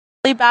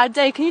really bad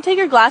day. Can you take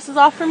your glasses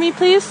off for me,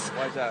 please?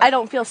 Why is that? I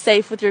don't feel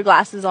safe with your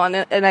glasses on,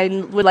 and I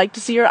would like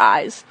to see your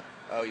eyes.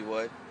 Oh, you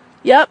would?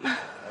 Yep.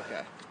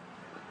 Okay.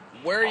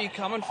 Where are you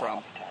coming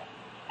from?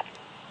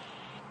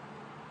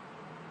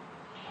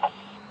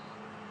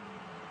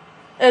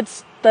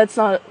 That's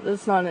not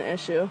an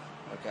issue.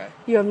 Okay.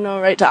 You have no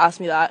right to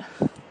ask me that.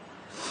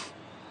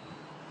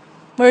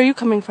 Where are you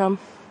coming from?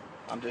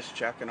 I'm just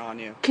checking on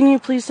you. Can you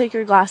please take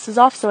your glasses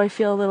off so I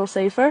feel a little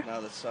safer?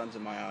 No, the sun's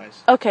in my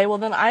eyes. Okay, well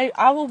then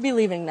I will be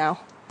leaving now.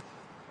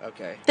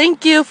 Okay.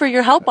 Thank you for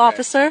your help,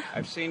 officer.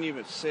 I've seen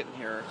you sitting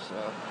here,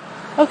 so...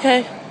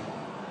 Okay.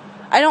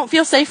 I don't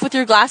feel safe with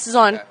your glasses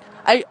on.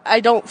 Okay.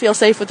 I don't feel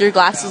safe with your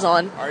glasses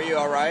on. Are you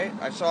alright?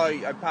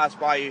 I passed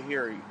by you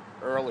here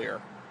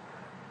earlier.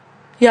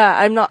 Yeah,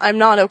 I'm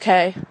not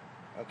okay.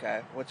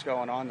 Okay. What's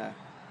going on then?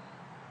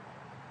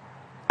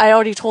 I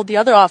already told the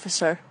other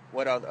officer.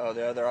 What other? Oh,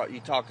 the other.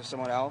 You talked to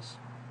someone else?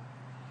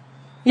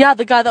 Yeah,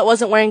 the guy that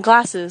wasn't wearing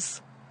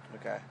glasses.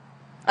 Okay.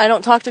 I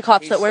don't talk to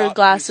cops that wear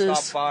glasses. He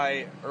stopped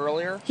by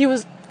earlier? He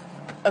was...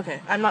 Okay,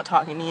 I'm not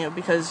talking to you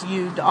because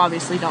you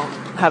obviously don't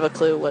have a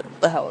clue what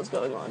the hell is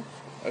going on.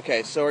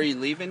 Okay, so are you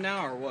leaving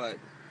now or what?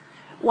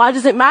 Why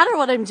does it matter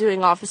what I'm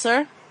doing,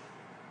 officer?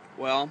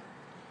 Well,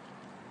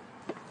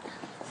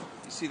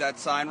 you see that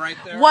sign right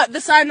there? What,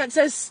 the sign that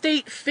says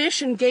State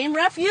Fish and Game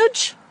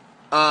Refuge?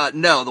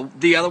 No,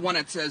 the other one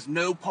that says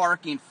no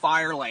parking,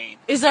 fire lane.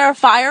 Is there a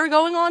fire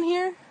going on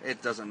here?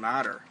 It doesn't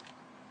matter.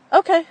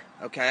 Okay.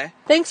 Okay.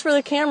 Thanks for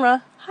the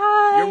camera.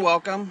 Hi. You're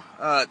welcome.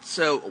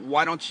 So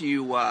why don't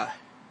you,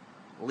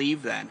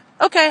 leave then?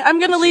 Okay, I'm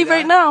gonna leave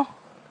right now.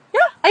 Yeah,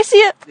 I see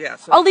it. Yeah.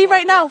 So I'll leave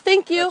right now.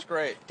 Thank you. That's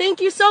great. Thank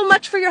you so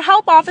much for your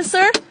help,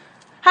 officer.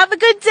 Have a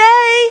good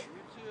day.